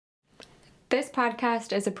This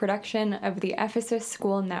podcast is a production of the Ephesus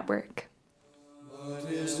School Network. But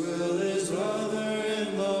his will is rather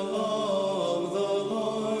in the law of the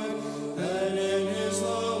Lord, and in his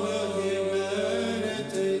law will he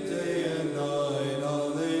meditate day and night.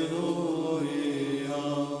 Alleluia.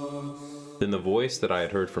 Then the voice that I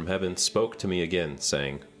had heard from heaven spoke to me again,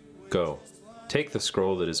 saying, Go, take the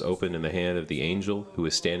scroll that is open in the hand of the angel who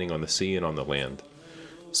is standing on the sea and on the land.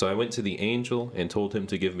 So I went to the angel and told him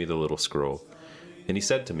to give me the little scroll. And he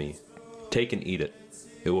said to me, Take and eat it.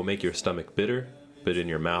 It will make your stomach bitter, but in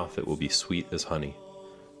your mouth it will be sweet as honey.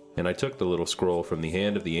 And I took the little scroll from the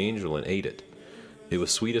hand of the angel and ate it. It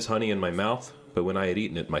was sweet as honey in my mouth, but when I had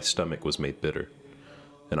eaten it, my stomach was made bitter.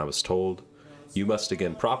 And I was told, You must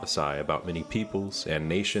again prophesy about many peoples and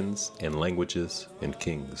nations and languages and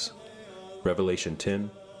kings. Revelation 10,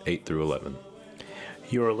 8 through 11.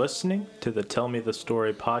 You are listening to the Tell Me the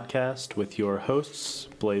Story podcast with your hosts,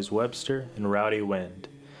 Blaze Webster and Rowdy Wind.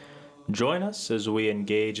 Join us as we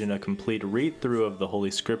engage in a complete read-through of the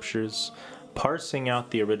Holy Scriptures, parsing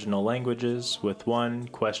out the original languages with one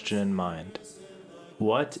question in mind.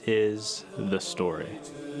 What is the story?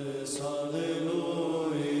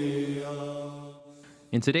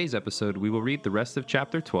 In today's episode, we will read the rest of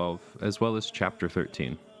chapter 12 as well as chapter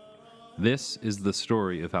 13. This is the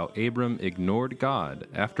story of how Abram ignored God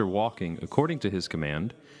after walking according to his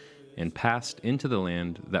command and passed into the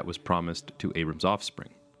land that was promised to Abram's offspring.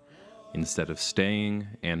 Instead of staying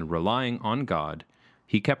and relying on God,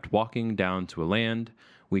 he kept walking down to a land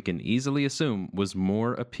we can easily assume was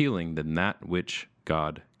more appealing than that which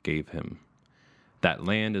God gave him. That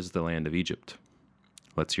land is the land of Egypt.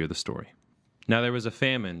 Let's hear the story. Now there was a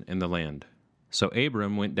famine in the land, so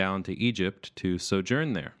Abram went down to Egypt to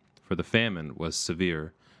sojourn there, for the famine was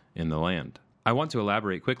severe in the land. I want to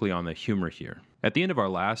elaborate quickly on the humor here. At the end of our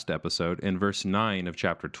last episode, in verse 9 of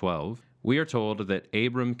chapter 12, we are told that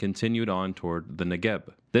Abram continued on toward the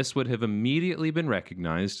Negeb. This would have immediately been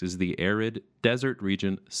recognized as the arid desert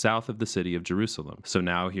region south of the city of Jerusalem. So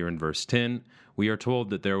now here in verse 10, we are told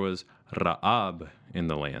that there was Ra'ab in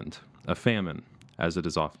the land, a famine, as it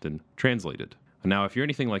is often translated. Now, if you're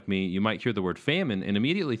anything like me, you might hear the word famine and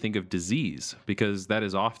immediately think of disease, because that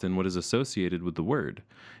is often what is associated with the word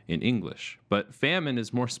in English. But famine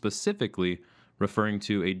is more specifically referring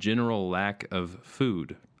to a general lack of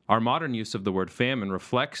food. Our modern use of the word famine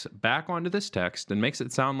reflects back onto this text and makes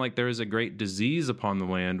it sound like there is a great disease upon the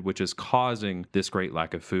land which is causing this great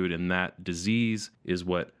lack of food, and that disease is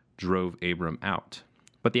what drove Abram out.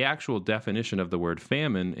 But the actual definition of the word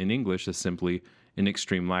famine in English is simply an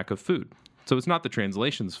extreme lack of food. So it's not the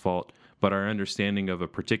translation's fault, but our understanding of a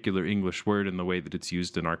particular English word and the way that it's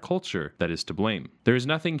used in our culture that is to blame. There is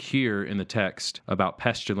nothing here in the text about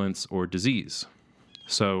pestilence or disease.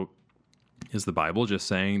 So is the Bible just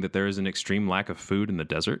saying that there is an extreme lack of food in the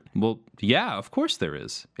desert? Well, yeah, of course there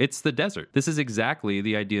is. It's the desert. This is exactly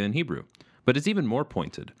the idea in Hebrew. But it's even more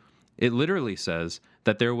pointed. It literally says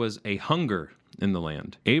that there was a hunger in the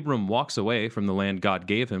land. Abram walks away from the land God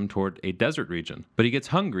gave him toward a desert region, but he gets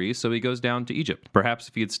hungry, so he goes down to Egypt. Perhaps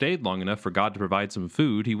if he had stayed long enough for God to provide some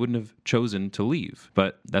food, he wouldn't have chosen to leave.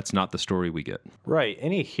 But that's not the story we get. Right.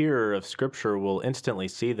 Any hearer of Scripture will instantly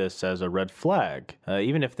see this as a red flag,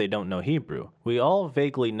 even if they don't know Hebrew. We all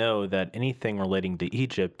vaguely know that anything relating to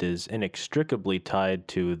Egypt is inextricably tied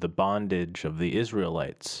to the bondage of the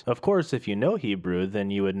Israelites. Of course, if you know Hebrew, then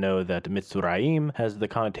you would know that Mitzrayim has the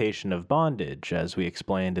connotation of bondage, as we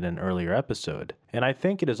explained in an earlier episode. And I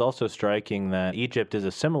think it is also striking that Egypt is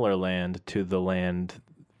a similar land to the land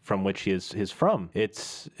from which he is from.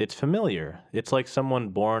 It's familiar. It's like someone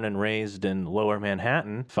born and raised in Lower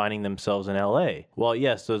Manhattan finding themselves in LA. While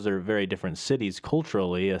yes, those are very different cities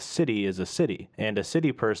culturally, a city is a city, and a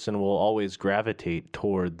city person will always gravitate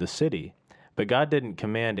toward the city. But God didn't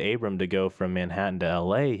command Abram to go from Manhattan to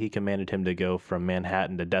LA, he commanded him to go from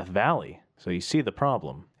Manhattan to Death Valley. So you see the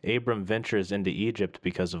problem. Abram ventures into Egypt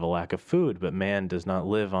because of a lack of food, but man does not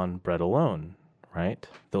live on bread alone, right?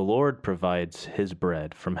 The Lord provides his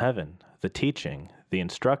bread from heaven, the teaching, the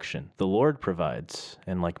instruction. The Lord provides,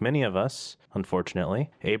 and like many of us, unfortunately,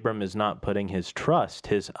 Abram is not putting his trust,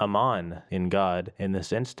 his aman, in God in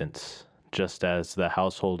this instance, just as the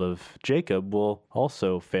household of Jacob will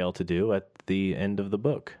also fail to do at the end of the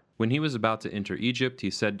book. When he was about to enter Egypt,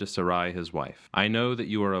 he said to Sarai his wife, I know that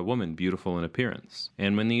you are a woman beautiful in appearance,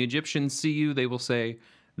 and when the Egyptians see you, they will say,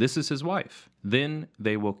 This is his wife. Then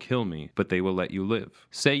they will kill me, but they will let you live.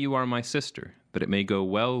 Say you are my sister, that it may go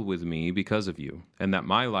well with me because of you, and that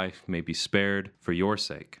my life may be spared for your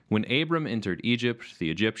sake. When Abram entered Egypt,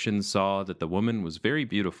 the Egyptians saw that the woman was very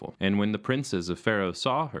beautiful, and when the princes of Pharaoh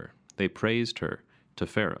saw her, they praised her to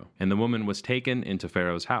Pharaoh. And the woman was taken into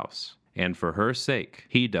Pharaoh's house. And for her sake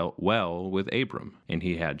he dealt well with Abram. And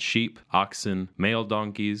he had sheep, oxen, male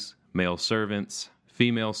donkeys, male servants,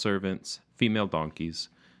 female donkeys,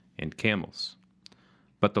 and camels.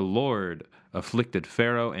 But the Lord afflicted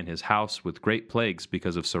Pharaoh and his house with great plagues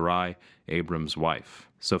because of Sarai, Abram's wife.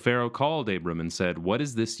 So Pharaoh called Abram and said, "What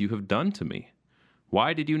is this you have done to me?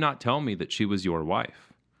 Why did you not tell me that she was your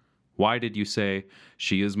wife? Why did you say,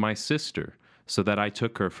 'She is my sister,' so that I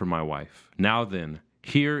took her for my wife? Now then,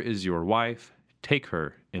 here is your wife, take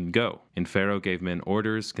her and go." And Pharaoh gave men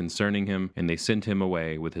orders concerning him, and they sent him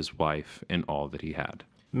away with his wife and all that he had.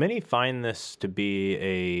 Many find this to be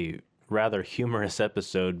a rather humorous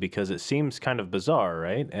episode because it seems kind of bizarre,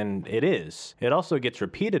 right? And it is. It also gets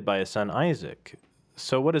repeated by his son Isaac.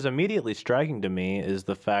 So what is immediately striking to me is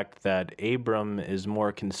the fact that Abram is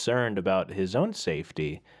more concerned about his own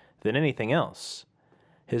safety than anything else.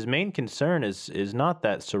 His main concern is not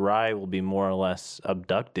that Sarai will be more or less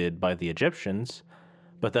abducted by the Egyptians,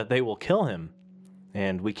 but that they will kill him.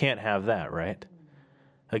 And we can't have that, right?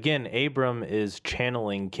 Again, Abram is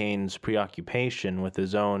channeling Cain's preoccupation with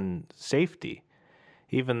his own safety,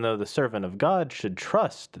 even though the servant of God should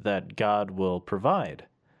trust that God will provide.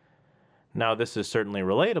 Now, this is certainly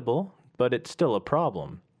relatable, but it's still a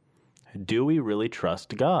problem. Do we really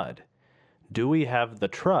trust God? Do we have the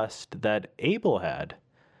trust that Abel had?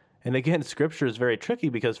 And again, Scripture is very tricky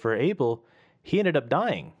because for Abel, he ended up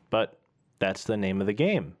dying, but that's the name of the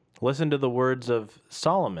game. Listen to the words of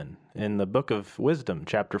Solomon in the book of Wisdom,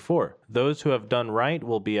 chapter 4. "Those who have done right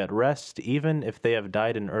will be at rest, even if they have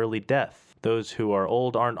died an early death. Those who are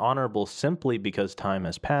old aren't honorable simply because time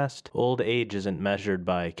has passed. Old age isn't measured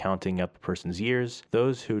by counting up a person's years.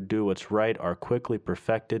 Those who do what's right are quickly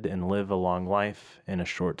perfected and live a long life in a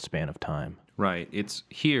short span of time." Right. It's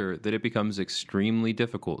here that it becomes extremely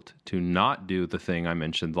difficult to not do the thing I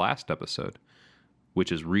mentioned last episode,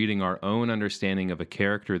 which is reading our own understanding of a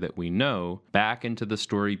character that we know back into the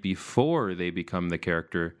story before they become the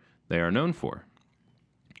character they are known for.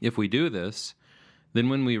 If we do this, then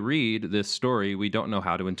when we read this story, we don't know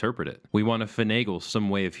how to interpret it. We want to finagle some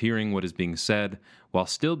way of hearing what is being said while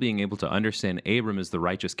still being able to understand Abram as the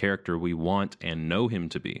righteous character we want and know him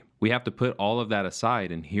to be. We have to put all of that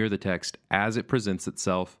aside and hear the text as it presents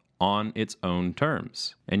itself on its own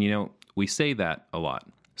terms. And we say that a lot.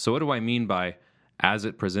 So what do I mean by as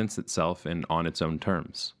it presents itself and on its own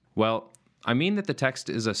terms? Well, I mean that the text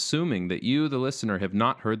is assuming that you, the listener, have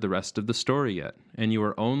not heard the rest of the story yet, and you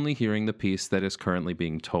are only hearing the piece that is currently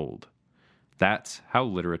being told. That's how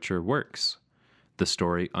literature works. The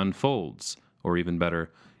story unfolds, or even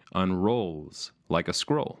better, unrolls like a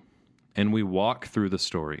scroll, and we walk through the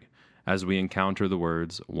story as we encounter the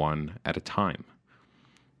words one at a time.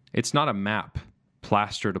 It's not a map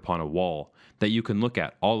plastered upon a wall that you can look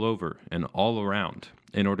at all over and all around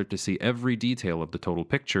in order to see every detail of the total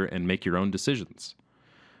picture and make your own decisions.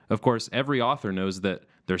 Of course, every author knows that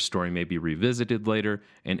their story may be revisited later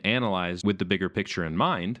and analyzed with the bigger picture in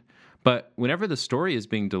mind, but whenever the story is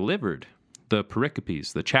being delivered, the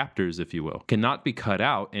pericopes, the chapters, if you will, cannot be cut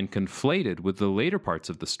out and conflated with the later parts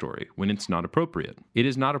of the story when it's not appropriate. It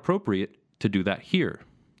is not appropriate to do that here.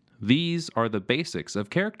 These are the basics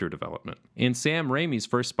of character development. In Sam Raimi's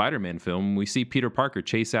first Spider-Man film, we see Peter Parker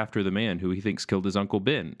chase after the man who he thinks killed his Uncle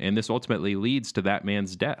Ben, and this ultimately leads to that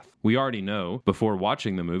man's death. We already know, before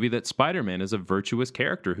watching the movie, that Spider-Man is a virtuous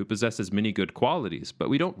character who possesses many good qualities, but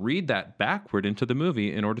we don't read that backward into the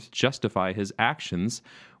movie in order to justify his actions,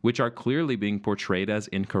 which are clearly being portrayed as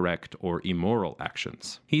incorrect or immoral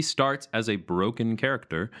actions. He starts as a broken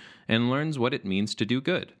character and learns what it means to do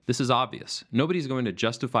good. This is obvious. Nobody's going to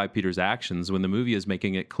justify Peter's actions when the movie is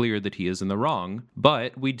making it clear that he is in the wrong,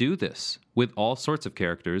 but we do this with all sorts of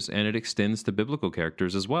characters, and it extends to biblical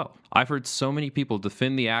characters as well. I've heard so many people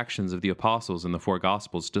defend the actions of the apostles in the four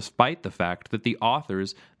Gospels despite the fact that the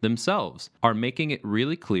authors themselves are making it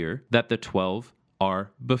really clear that the 12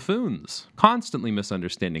 are buffoons, constantly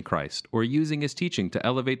misunderstanding Christ or using his teaching to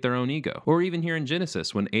elevate their own ego. Or even here in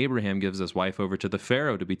Genesis, when Abraham gives his wife over to the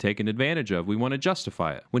Pharaoh to be taken advantage of, we want to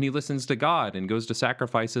justify it. When he listens to God and goes to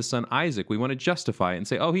sacrifice his son Isaac, we want to justify it and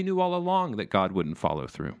say, oh, he knew all along that God wouldn't follow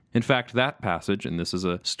through. In fact, that passage, and this is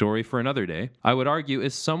a story for another day, I would argue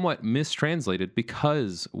is somewhat mistranslated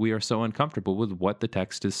because we are so uncomfortable with what the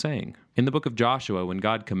text is saying. In the book of Joshua, when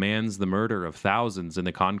God commands the murder of thousands in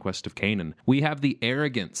the conquest of Canaan, we have the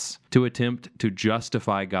arrogance to attempt to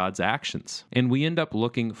justify God's actions, and we end up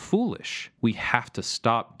looking foolish. We have to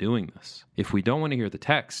stop doing this. If we don't want to hear the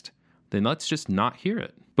text, then let's just not hear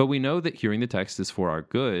it. But we know that hearing the text is for our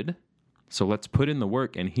good, So let's put in the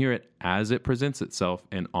work and hear it as it presents itself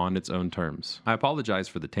and on its own terms. I apologize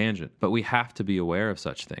for the tangent, but we have to be aware of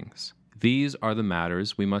such things. These are the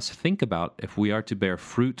matters we must think about if we are to bear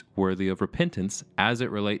fruit worthy of repentance as it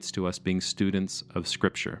relates to us being students of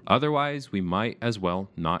Scripture. Otherwise, we might as well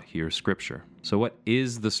not hear Scripture. So what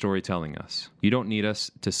is the story telling us? You don't need us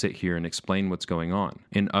to sit here and explain what's going on.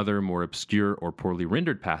 In other more obscure or poorly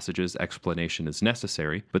rendered passages, explanation is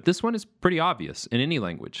necessary, but this one is pretty obvious in any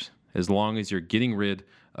language, as long as you're getting rid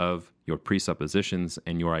of your presuppositions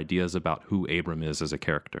and your ideas about who Abram is as a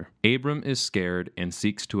character. Abram is scared and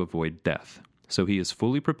seeks to avoid death, so he is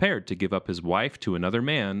fully prepared to give up his wife to another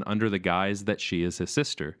man under the guise that she is his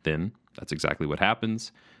sister. Then, that's exactly what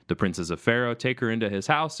happens. The princes of Pharaoh take her into his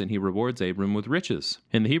house, and he rewards Abram with riches.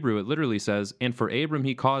 In the Hebrew, it literally says, "And for Abram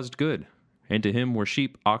he caused good, and to him were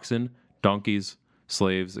sheep, oxen, donkeys,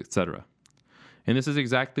 slaves, etc." And this is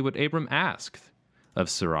exactly what Abram asked of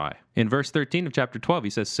Sarai. In verse 13 of chapter 12, he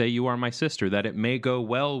says, "Say you are my sister, that it may go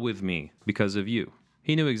well with me because of you."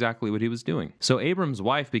 He knew exactly what he was doing. So Abram's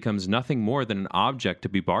wife becomes nothing more than an object to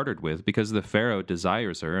be bartered with because the Pharaoh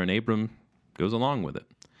desires her, and Abram goes along with it.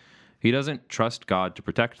 He doesn't trust God to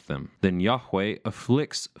protect them. Then Yahweh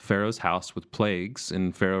afflicts Pharaoh's house with plagues,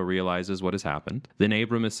 and Pharaoh realizes what has happened. Then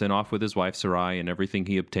Abram is sent off with his wife Sarai and everything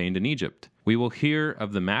he obtained in Egypt. We will hear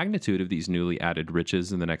of the magnitude of these newly added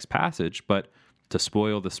riches in the next passage, but to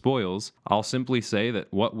spoil the spoils, I'll simply say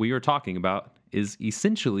that what we are talking about is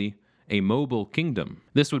essentially a mobile kingdom.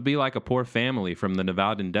 This would be like a poor family from the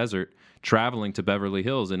Nevadan desert traveling to Beverly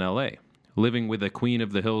Hills in LA, living with the queen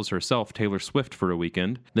of the hills herself, Taylor Swift, for a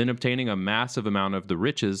weekend, then obtaining a massive amount of the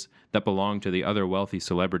riches that belong to the other wealthy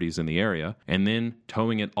celebrities in the area, and then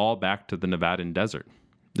towing it all back to the Nevadan desert.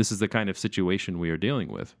 This is the kind of situation we are dealing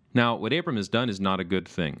with. Now, what Abram has done is not a good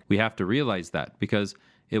thing. We have to realize that because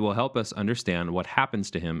it will help us understand what happens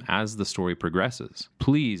to him as the story progresses.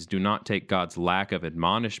 Please do not take God's lack of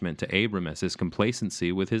admonishment to Abram as his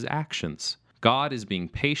complacency with his actions. God is being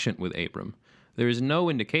patient with Abram. There is no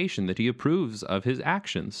indication that he approves of his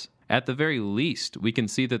actions. At the very least, we can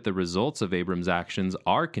see that the results of Abram's actions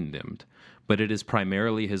are condemned, but it is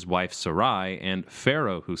primarily his wife Sarai and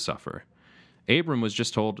Pharaoh who suffer. Abram was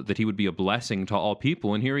just told that he would be a blessing to all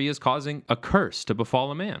people, and here he is causing a curse to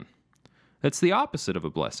befall a man. That's the opposite of a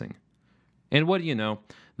blessing. And what do you know?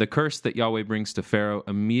 The curse that Yahweh brings to Pharaoh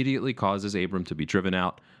immediately causes Abram to be driven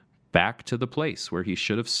out back to the place where he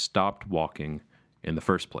should have stopped walking in the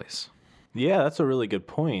first place. Yeah, that's a really good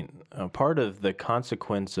point. Part of the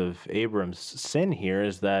consequence of Abram's sin here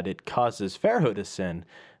is that it causes Pharaoh to sin,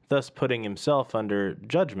 thus putting himself under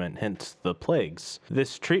judgment, hence the plagues.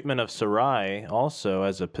 This treatment of Sarai also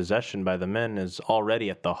as a possession by the men is already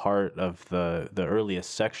at the heart of the earliest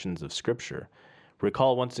sections of Scripture.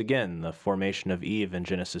 Recall once again the formation of Eve in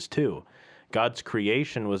Genesis 2. God's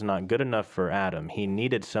creation was not good enough for Adam. He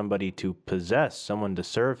needed somebody to possess, someone to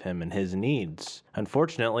serve him and his needs.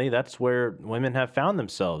 Unfortunately, that's where women have found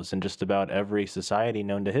themselves in just about every society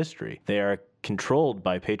known to history. They are controlled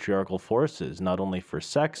by patriarchal forces, not only for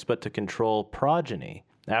sex, but to control progeny.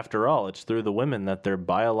 After all, it's through the women that their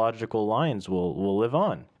biological lines will live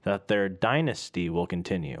on, that their dynasty will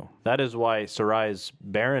continue. That is why Sarai's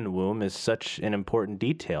barren womb is such an important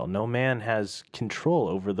detail. No man has control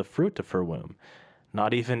over the fruit of her womb,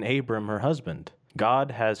 not even Abram, her husband.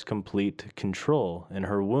 God has complete control, and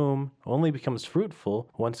her womb only becomes fruitful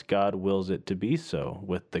once God wills it to be so,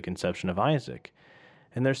 with the conception of Isaac.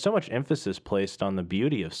 And there's so much emphasis placed on the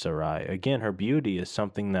beauty of Sarai. Again, her beauty is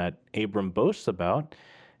something that Abram boasts about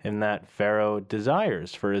and that Pharaoh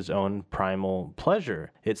desires for his own primal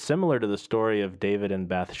pleasure. It's similar to the story of David and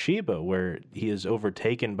Bathsheba, where he is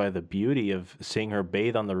overtaken by the beauty of seeing her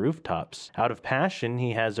bathe on the rooftops. Out of passion,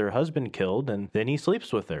 he has her husband killed, and then he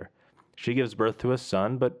sleeps with her. She gives birth to a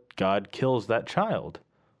son, but God kills that child.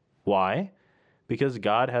 Why? Because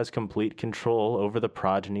God has complete control over the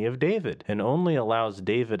progeny of David, and only allows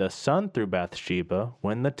David a son through Bathsheba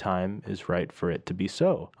when the time is right for it to be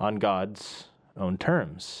so, on God's own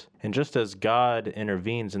terms. And just as God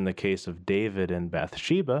intervenes in the case of David and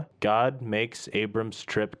Bathsheba, God makes Abram's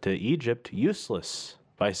trip to Egypt useless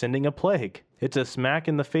by sending a plague. It's a smack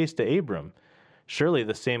in the face to Abram. Surely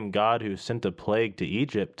the same God who sent a plague to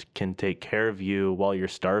Egypt can take care of you while you're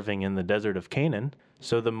starving in the desert of Canaan.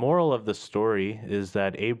 So the moral of the story is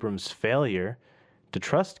that Abram's failure to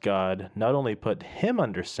trust God not only put him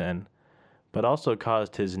under sin, but also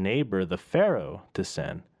caused his neighbor, the Pharaoh, to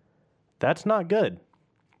sin. That's not good.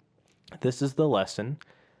 This is the lesson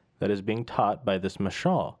that is being taught by this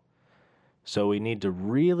mashal. So we need to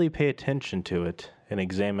really pay attention to it and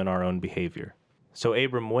examine our own behavior. So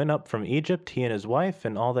Abram went up from Egypt, he and his wife,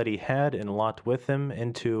 and all that he had, and Lot with him,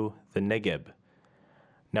 into the Negeb.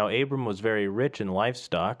 Now Abram was very rich in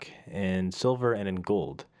livestock, in silver and in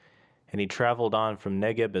gold. And he traveled on from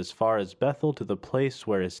Negeb as far as Bethel to the place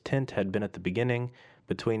where his tent had been at the beginning,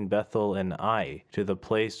 between Bethel and Ai, to the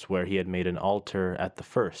place where he had made an altar at the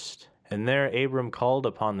first. And there Abram called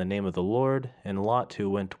upon the name of the Lord, and Lot, who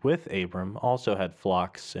went with Abram, also had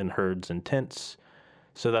flocks and herds and tents,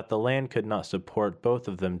 so that the land could not support both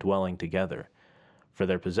of them dwelling together. For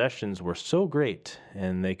their possessions were so great,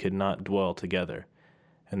 and they could not dwell together.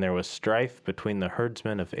 And there was strife between the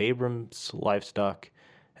herdsmen of Abram's livestock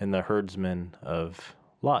and the herdsmen of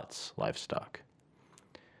Lot's livestock.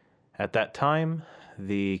 At that time,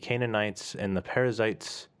 the Canaanites and the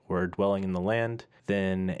Perizzites were dwelling in the land.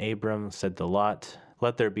 Then Abram said to Lot,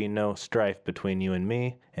 "Let there be no strife between you and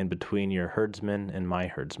me, and between your herdsmen and my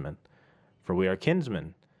herdsmen. For we are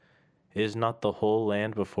kinsmen. Is not the whole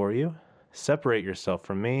land before you? Separate yourself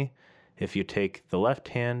from me. If you take the left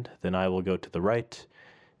hand, then I will go to the right.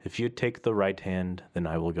 If you take the right hand, then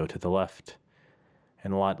I will go to the left."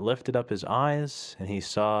 And Lot lifted up his eyes, and he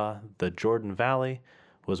saw the Jordan Valley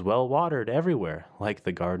was well watered everywhere, like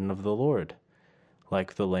the garden of the Lord,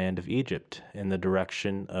 like the land of Egypt, in the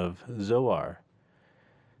direction of Zoar.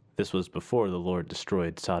 This was before the Lord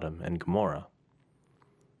destroyed Sodom and Gomorrah.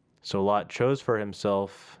 So Lot chose for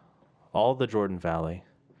himself all the Jordan Valley,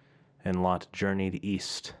 and Lot journeyed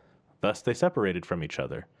east. Thus they separated from each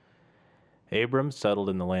other. Abram settled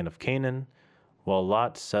in the land of Canaan, while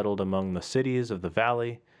Lot settled among the cities of the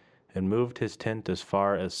valley, and moved his tent as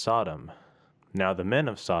far as Sodom. Now the men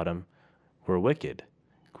of Sodom were wicked,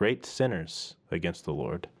 great sinners against the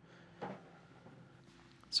Lord.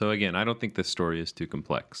 So again, I don't think this story is too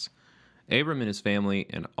complex. Abram and his family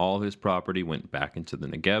and all his property went back into the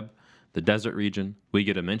Negeb, the desert region. We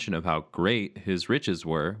get a mention of how great his riches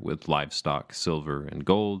were with livestock, silver, and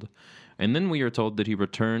gold. And then we are told that he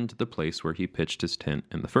returned to the place where he pitched his tent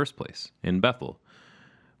in the first place, in Bethel,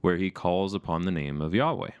 where he calls upon the name of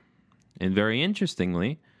Yahweh. And very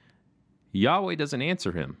interestingly, Yahweh doesn't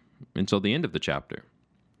answer him until the end of the chapter.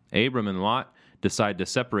 Abram and Lot decide to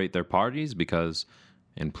separate their parties because,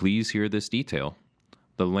 and please hear this detail,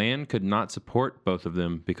 the land could not support both of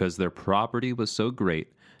them because their property was so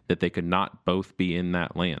great that they could not both be in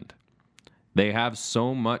that land. They have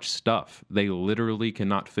so much stuff, they literally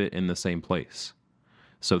cannot fit in the same place.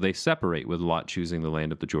 So they separate, with Lot choosing the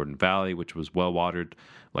land of the Jordan Valley, which was well watered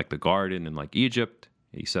like the garden and like Egypt.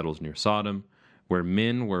 He settles near Sodom, where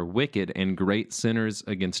men were wicked and great sinners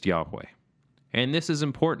against Yahweh. And this is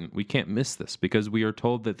important. We can't miss this because we are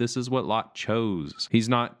told that this is what Lot chose. He's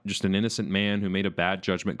not just an innocent man who made a bad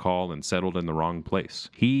judgment call and settled in the wrong place.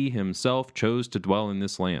 He himself chose to dwell in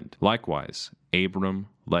this land. Likewise, Abram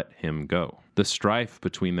let him go. The strife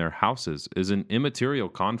between their houses is an immaterial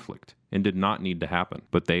conflict and did not need to happen,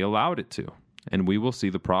 but they allowed it to. And we will see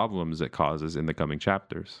the problems it causes in the coming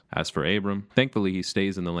chapters. As for Abram, thankfully he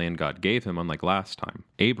stays in the land God gave him, unlike last time.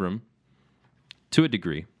 Abram, to a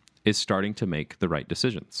degree, is starting to make the right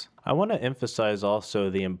decisions. I want to emphasize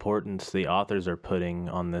also the importance the authors are putting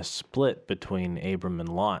on this split between Abram and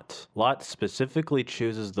Lot. Lot specifically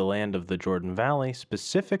chooses the land of the Jordan Valley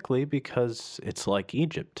specifically because it's like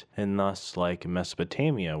Egypt, and thus like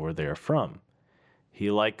Mesopotamia where they are from.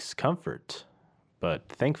 He likes comfort, but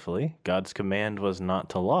thankfully God's command was not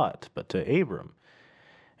to Lot, but to Abram.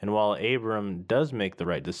 And while Abram does make the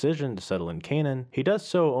right decision to settle in Canaan, he does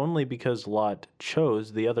so only because Lot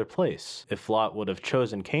chose the other place. If Lot would have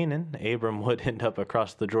chosen Canaan, Abram would end up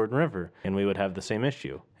across the Jordan River, and we would have the same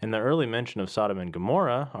issue. And the early mention of Sodom and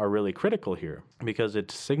Gomorrah are really critical here, because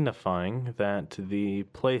it's signifying that the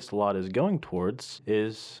place Lot is going towards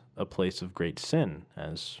is a place of great sin,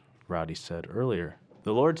 as Rowdy said earlier.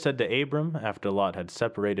 The Lord said to Abram, after Lot had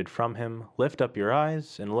separated from him, "Lift up your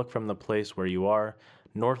eyes and look from the place where you are,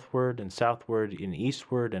 northward and southward and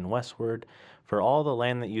eastward and westward, for all the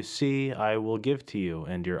land that you see I will give to you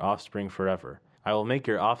and your offspring forever. I will make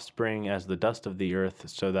your offspring as the dust of the earth,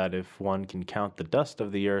 so that if one can count the dust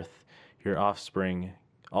of the earth, your offspring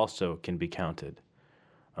also can be counted.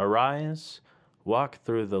 Arise, walk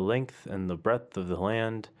through the length and the breadth of the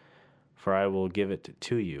land, for I will give it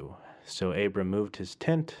to you." So Abram moved his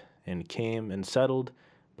tent and came and settled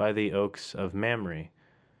by the oaks of Mamre,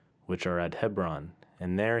 which are at Hebron,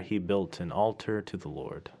 and there he built an altar to the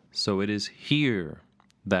Lord. So it is here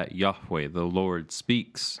that Yahweh, the Lord,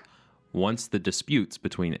 speaks once the disputes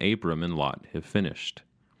between Abram and Lot have finished.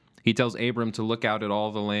 He tells Abram to look out at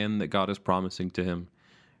all the land that God is promising to him.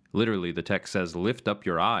 Literally, the text says, "Lift up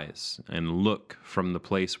your eyes and look from the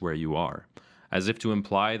place where you are." as if to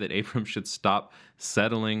imply that Abram should stop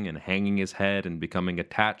settling and hanging his head and becoming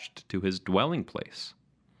attached to his dwelling place.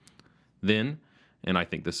 Then, and I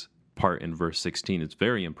think this part in verse 16 is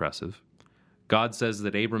very impressive, God says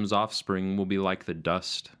that Abram's offspring will be like the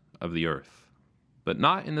dust of the earth, but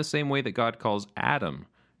not in the same way that God calls Adam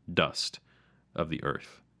dust of the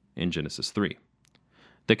earth in Genesis 3.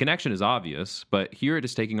 The connection is obvious, but here it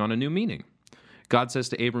is taking on a new meaning. God says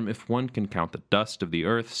to Abram, if one can count the dust of the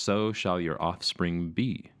earth, so shall your offspring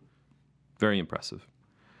be. Very impressive.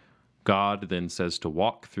 God then says to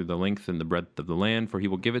walk through the length and the breadth of the land, for he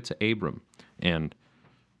will give it to Abram. And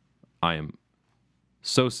I am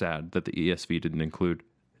so sad that the ESV didn't include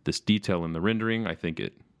this detail in the rendering. I think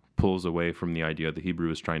it pulls away from the idea the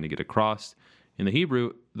Hebrew is trying to get across. In the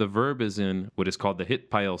Hebrew, the verb is in what is called the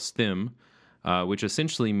hitpael stem, which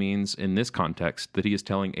essentially means, in this context, that he is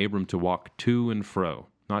telling Abram to walk to and fro,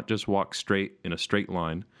 not just walk straight in a straight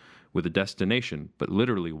line with a destination, but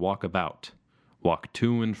literally walk about, walk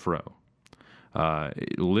to and fro.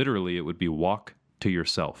 Literally, it would be walk to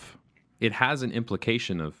yourself. It has an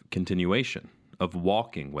implication of continuation, of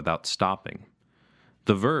walking without stopping.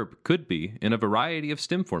 The verb could be in a variety of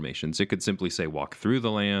stem formations. It could simply say walk through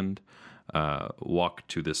the land, walk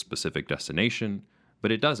to this specific destination,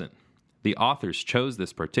 but it doesn't. The authors chose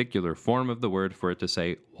this particular form of the word for it to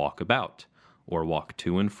say walk about, or walk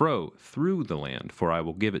to and fro through the land, for I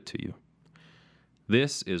will give it to you.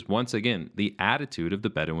 This is once again the attitude of the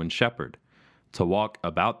Bedouin shepherd, to walk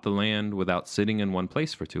about the land without sitting in one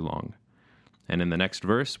place for too long. And in the next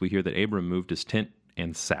verse, we hear that Abram moved his tent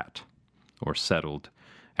and sat, or settled,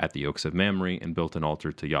 at the oaks of Mamre and built an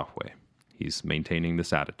altar to Yahweh. He's maintaining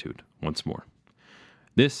this attitude once more.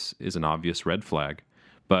 This is an obvious red flag,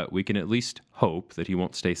 but we can at least hope that he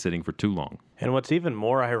won't stay sitting for too long. And what's even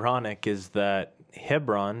more ironic is that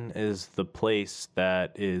Hebron is the place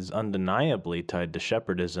that is undeniably tied to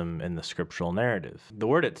shepherdism in the scriptural narrative. The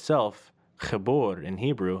word itself, chabor in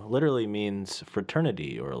Hebrew, literally means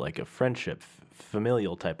fraternity or like a friendship,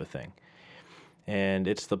 familial type of thing. And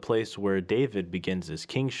it's the place where David begins his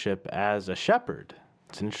kingship as a shepherd.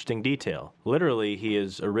 It's an interesting detail. Literally, he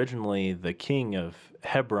is originally the king of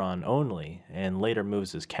Hebron only, and later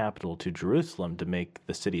moves his capital to Jerusalem to make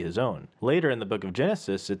the city his own. Later in the book of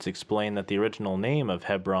Genesis, it's explained that the original name of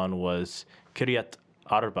Hebron was Kiryat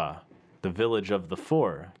Arba, the village of the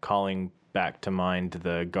four, calling back to mind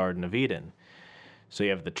the Garden of Eden. So you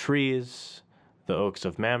have the trees, the oaks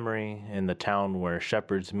of Mamre, and the town where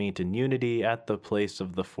shepherds meet in unity at the place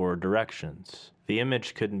of the four directions. The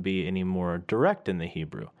image couldn't be any more direct in the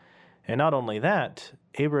Hebrew. And not only that,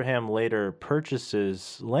 Abraham later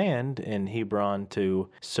purchases land in Hebron to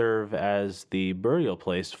serve as the burial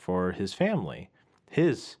place for his family,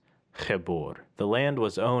 his Chebor. The land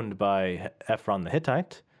was owned by Ephron the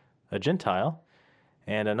Hittite, a Gentile,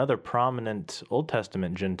 and another prominent Old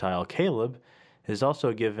Testament Gentile, Caleb, is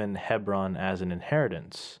also given Hebron as an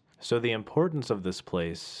inheritance. So the importance of this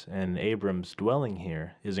place and Abram's dwelling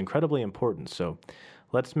here is incredibly important. So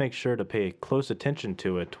let's make sure to pay close attention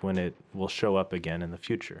to it when it will show up again in the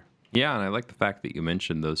future. Yeah, and I like the fact that you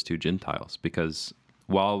mentioned those two Gentiles, because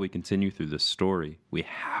while we continue through this story, we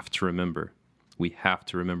have to remember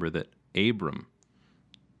that Abram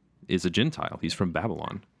is a Gentile. He's from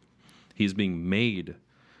Babylon. He's being made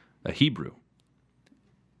a Hebrew.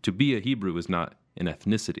 To be a Hebrew is not an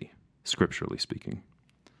ethnicity, scripturally speaking.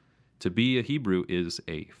 To be a Hebrew is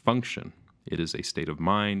a function. It is a state of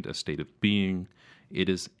mind, a state of being. It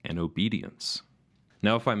is an obedience.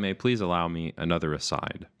 Now, if I may, please allow me another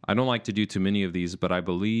aside. I don't like to do too many of these, but I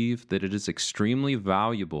believe that it is extremely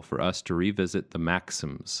valuable for us to revisit the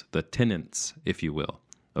maxims, the tenets, if you will,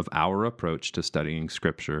 of our approach to studying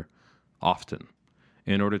Scripture often,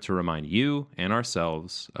 in order to remind you and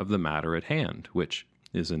ourselves of the matter at hand, which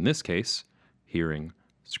is, in this case, hearing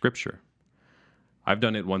Scripture. I've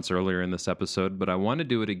done it once earlier in this episode, but I want to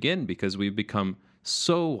do it again because we've become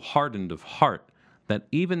so hardened of heart that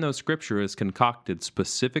even though Scripture is concocted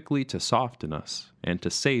specifically to soften us and to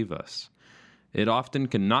save us, it often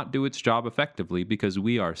cannot do its job effectively because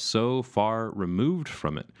we are so far removed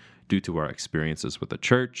from it due to our experiences with the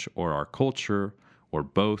church or our culture or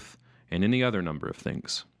both, and any other number of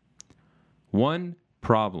things. One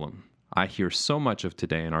problem I hear so much of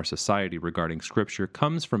today in our society regarding Scripture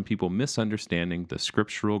comes from people misunderstanding the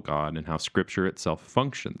scriptural God and how Scripture itself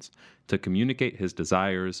functions to communicate his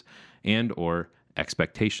desires and or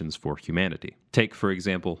expectations for humanity. Take, for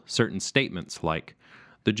example, certain statements like,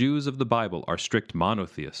 the Jews of the Bible are strict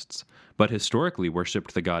monotheists, but historically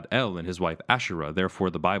worshipped the god El and his wife Asherah, therefore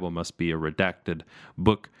the Bible must be a redacted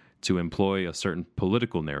book to employ a certain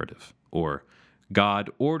political narrative. Or, God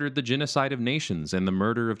ordered the genocide of nations and the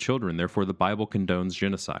murder of children, therefore the Bible condones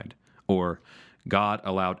genocide. Or God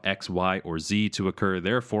allowed X, Y, or Z to occur,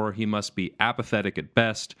 therefore he must be apathetic at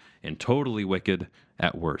best and totally wicked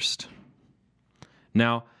at worst.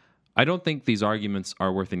 Now, I don't think these arguments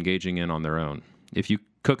are worth engaging in on their own. If you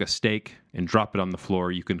cook a steak and drop it on the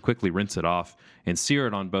floor, you can quickly rinse it off and sear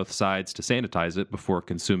it on both sides to sanitize it before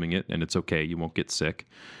consuming it, and it's okay, you won't get sick.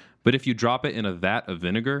 But if you drop it in a vat of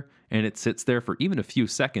vinegar and it sits there for even a few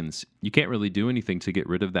seconds, you can't really do anything to get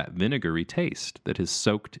rid of that vinegary taste that has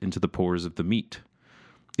soaked into the pores of the meat.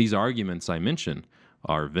 These arguments I mention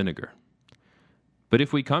are vinegar. But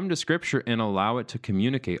if we come to Scripture and allow it to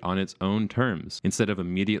communicate on its own terms, instead of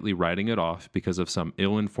immediately writing it off because of some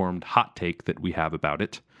ill-informed hot take that we have about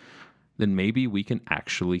it, then maybe we can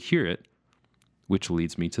actually hear it, which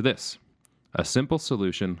leads me to this: a simple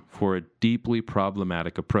solution for a deeply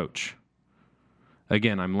problematic approach.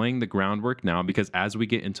 Again, I'm laying the groundwork now because as we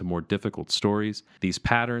get into more difficult stories, these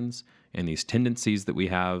patterns and these tendencies that we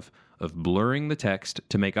have of blurring the text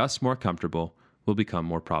to make us more comfortable will become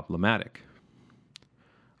more problematic.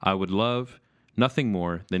 I would love nothing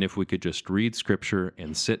more than if we could just read Scripture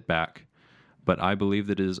and sit back, but I believe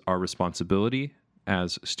that it is our responsibility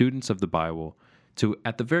as students of the Bible to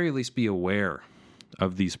at the very least be aware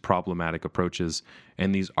of these problematic approaches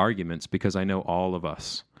and these arguments, because I know all of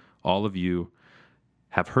us, all of you,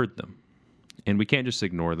 have heard them. And we can't just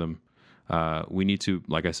ignore them. We need to,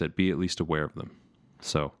 like I said, be at least aware of them.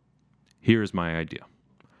 So, here's my idea.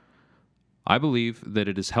 I believe that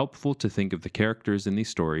it is helpful to think of the characters in these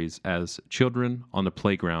stories as children on the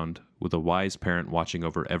playground with a wise parent watching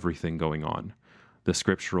over everything going on, the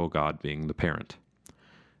scriptural God being the parent.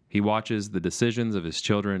 He watches the decisions of his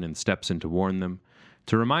children and steps in to warn them,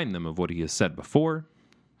 to remind them of what he has said before,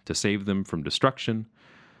 to save them from destruction,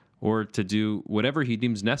 or to do whatever he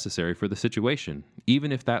deems necessary for the situation,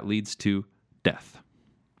 even if that leads to death.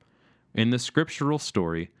 In the scriptural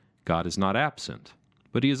story, God is not absent,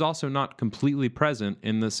 but he is also not completely present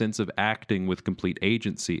in the sense of acting with complete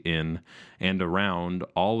agency in and around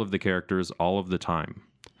all of the characters all of the time.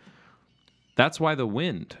 That's why the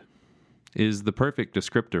wind is the perfect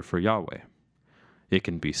descriptor for Yahweh. It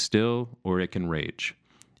can be still or it can rage.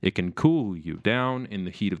 It can cool you down in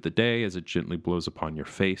the heat of the day as it gently blows upon your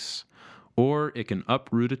face, or it can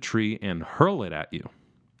uproot a tree and hurl it at you.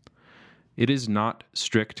 It is not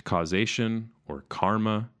strict causation or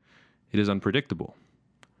karma. It is unpredictable.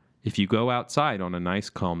 If you go outside on a nice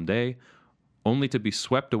calm day, only to be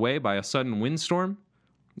swept away by a sudden windstorm,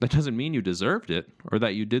 that doesn't mean you deserved it or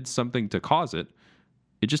that you did something to cause it.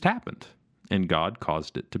 It just happened, and God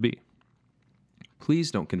caused it to be.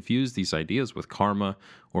 Please don't confuse these ideas with karma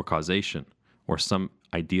or causation or some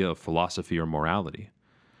idea of philosophy or morality.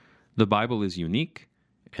 The Bible is unique,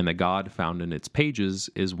 and the God found in its pages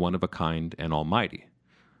is one of a kind and almighty.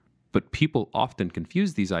 But people often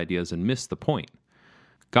confuse these ideas and miss the point.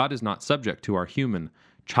 God is not subject to our human,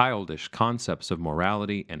 childish concepts of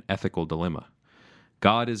morality and ethical dilemma.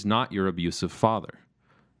 God is not your abusive father.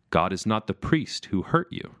 God is not the priest who hurt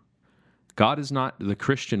you. God is not the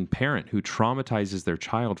Christian parent who traumatizes their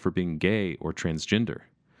child for being gay or transgender.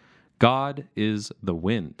 God is the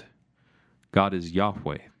wind. God is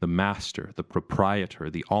Yahweh, the master, the proprietor,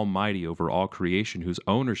 the almighty over all creation, whose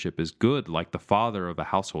ownership is good like the father of a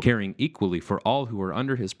household, caring equally for all who are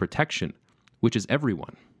under his protection, which is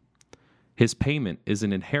everyone. His payment is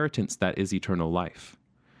an inheritance that is eternal life.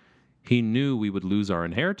 He knew we would lose our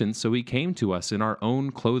inheritance, so he came to us in our own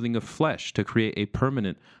clothing of flesh to create a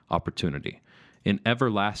permanent opportunity, an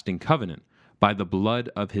everlasting covenant, by the blood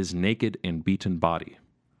of his naked and beaten body.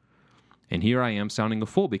 And here I am sounding a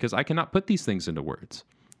fool because I cannot put these things into words.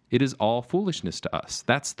 It is all foolishness to us.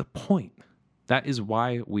 That's the point. That is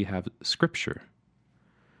why we have Scripture.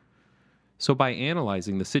 So by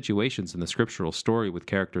analyzing the situations in the scriptural story with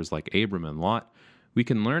characters like Abram and Lot, we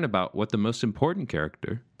can learn about what the most important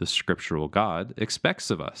character, the scriptural God, expects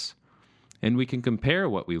of us. And we can compare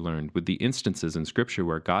what we learned with the instances in Scripture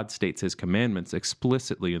where God states his commandments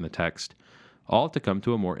explicitly in the text, all to come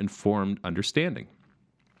to a more informed understanding.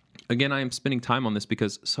 Again, I am spending time on this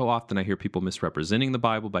because so often I hear people misrepresenting the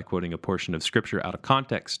Bible by quoting a portion of Scripture out of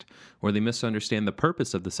context, or they misunderstand the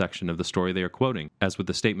purpose of the section of the story they are quoting, as with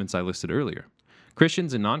the statements I listed earlier.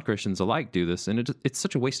 Christians and non-Christians alike do this, and it's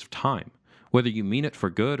such a waste of time. Whether you mean it for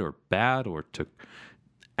good or bad, or to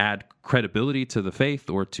add credibility to the faith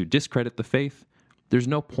or to discredit the faith, there's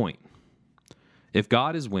no point. If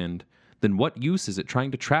God is wind, then what use is it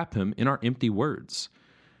trying to trap him in our empty words?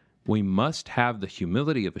 We must have the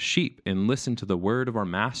humility of a sheep and listen to the word of our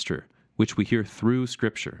master, which we hear through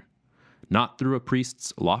Scripture. not through a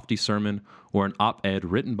priest's lofty sermon or an op-ed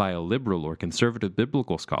written by a liberal or conservative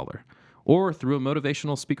biblical scholar, or through a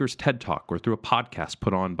motivational speaker's TED Talk or through a podcast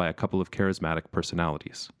put on by a couple of charismatic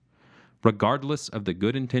personalities. Regardless of the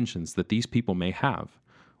good intentions that these people may have,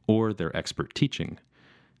 or their expert teaching,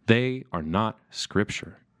 they are not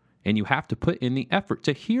Scripture. And you have to put in the effort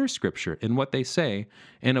to hear Scripture in what they say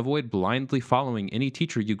and avoid blindly following any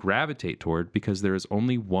teacher you gravitate toward, because there is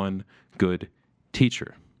only one good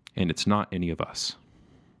teacher, and it's not any of us.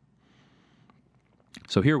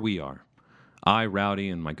 So here we are, I, Rowdy,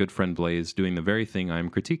 and my good friend Blaze, doing the very thing I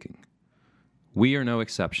am critiquing. We are no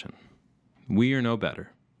exception. We are no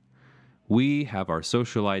better. We have our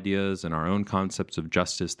social ideas and our own concepts of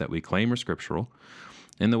justice that we claim are scriptural,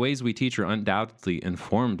 and the ways we teach are undoubtedly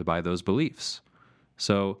informed by those beliefs.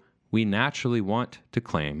 So we naturally want to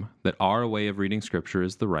claim that our way of reading Scripture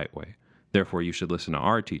is the right way. Therefore, you should listen to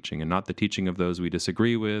our teaching and not the teaching of those we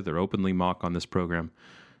disagree with or openly mock on this program.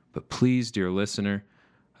 But please, dear listener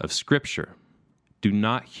of Scripture, do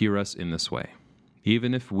not hear us in this way,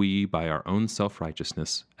 even if we, by our own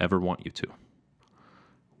self-righteousness, ever want you to.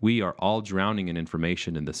 We are all drowning in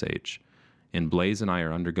information in this age, and Blaze and I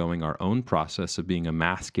are undergoing our own process of being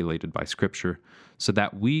emasculated by Scripture so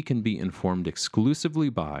that we can be informed exclusively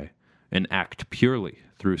by and act purely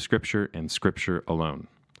through Scripture and Scripture alone.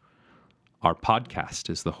 Our podcast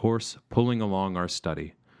is the horse pulling along our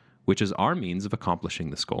study, which is our means of accomplishing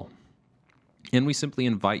this goal. And we simply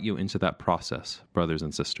invite you into that process, brothers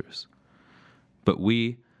and sisters. But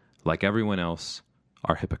we, like everyone else,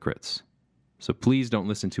 are hypocrites. So please don't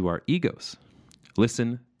listen to our egos.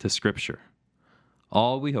 Listen to Scripture.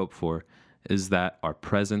 All we hope for is that our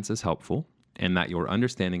presence is helpful and that your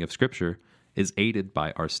understanding of Scripture is aided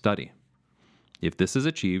by our study. If this is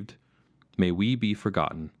achieved, may we be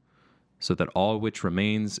forgotten, so that all which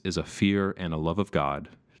remains is a fear and a love of God,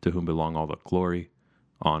 to whom belong all the glory,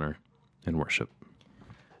 honor, and worship.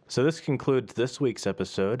 So this concludes this week's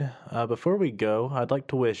episode. Before we go, I'd like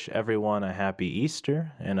to wish everyone a happy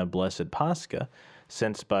Easter and a blessed Pascha,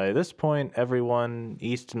 since by this point, everyone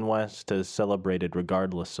east and west has celebrated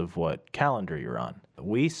regardless of what calendar you're on.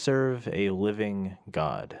 We serve a living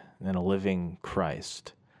God and a living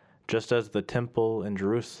Christ. Just as the temple in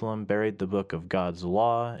Jerusalem buried the book of God's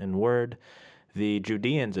law and word, the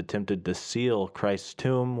Judeans attempted to seal Christ's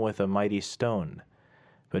tomb with a mighty stone.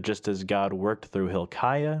 But just as God worked through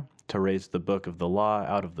Hilkiah to raise the book of the law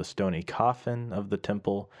out of the stony coffin of the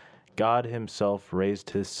temple, God himself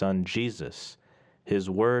raised his son Jesus, his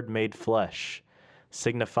word made flesh,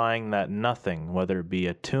 signifying that nothing, whether it be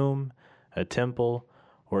a tomb, a temple,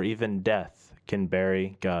 or even death, can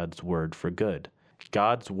bury God's word for good.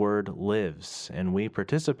 God's word lives, and we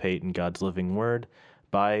participate in God's living word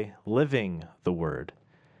by living the word.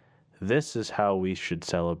 This is how we should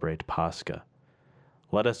celebrate Pascha.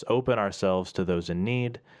 Let us open ourselves to those in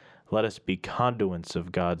need. Let us be conduits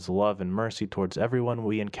of God's love and mercy towards everyone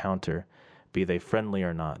we encounter, be they friendly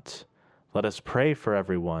or not. Let us pray for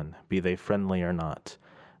everyone, be they friendly or not.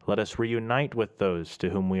 Let us reunite with those to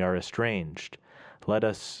whom we are estranged. Let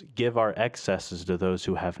us give our excesses to those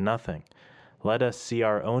who have nothing. Let us see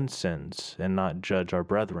our own sins and not judge our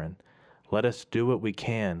brethren. Let us do what we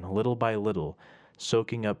can, little by little,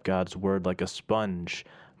 soaking up God's word like a sponge,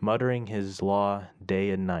 muttering his law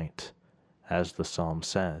day and night, as the psalm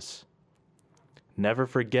says. Never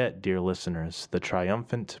forget, dear listeners, the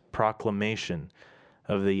triumphant proclamation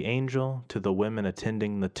of the angel to the women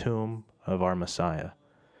attending the tomb of our Messiah.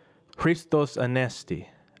 Christos anesti,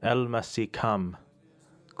 el Masih kam,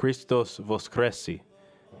 Christos voskresi,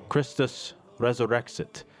 Christus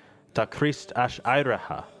resurrexit, ta Christ ash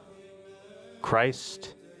airaha.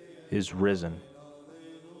 Christ is risen.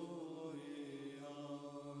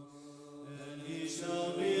 He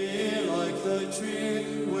shall be like the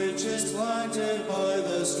tree which is planted by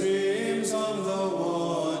the stream.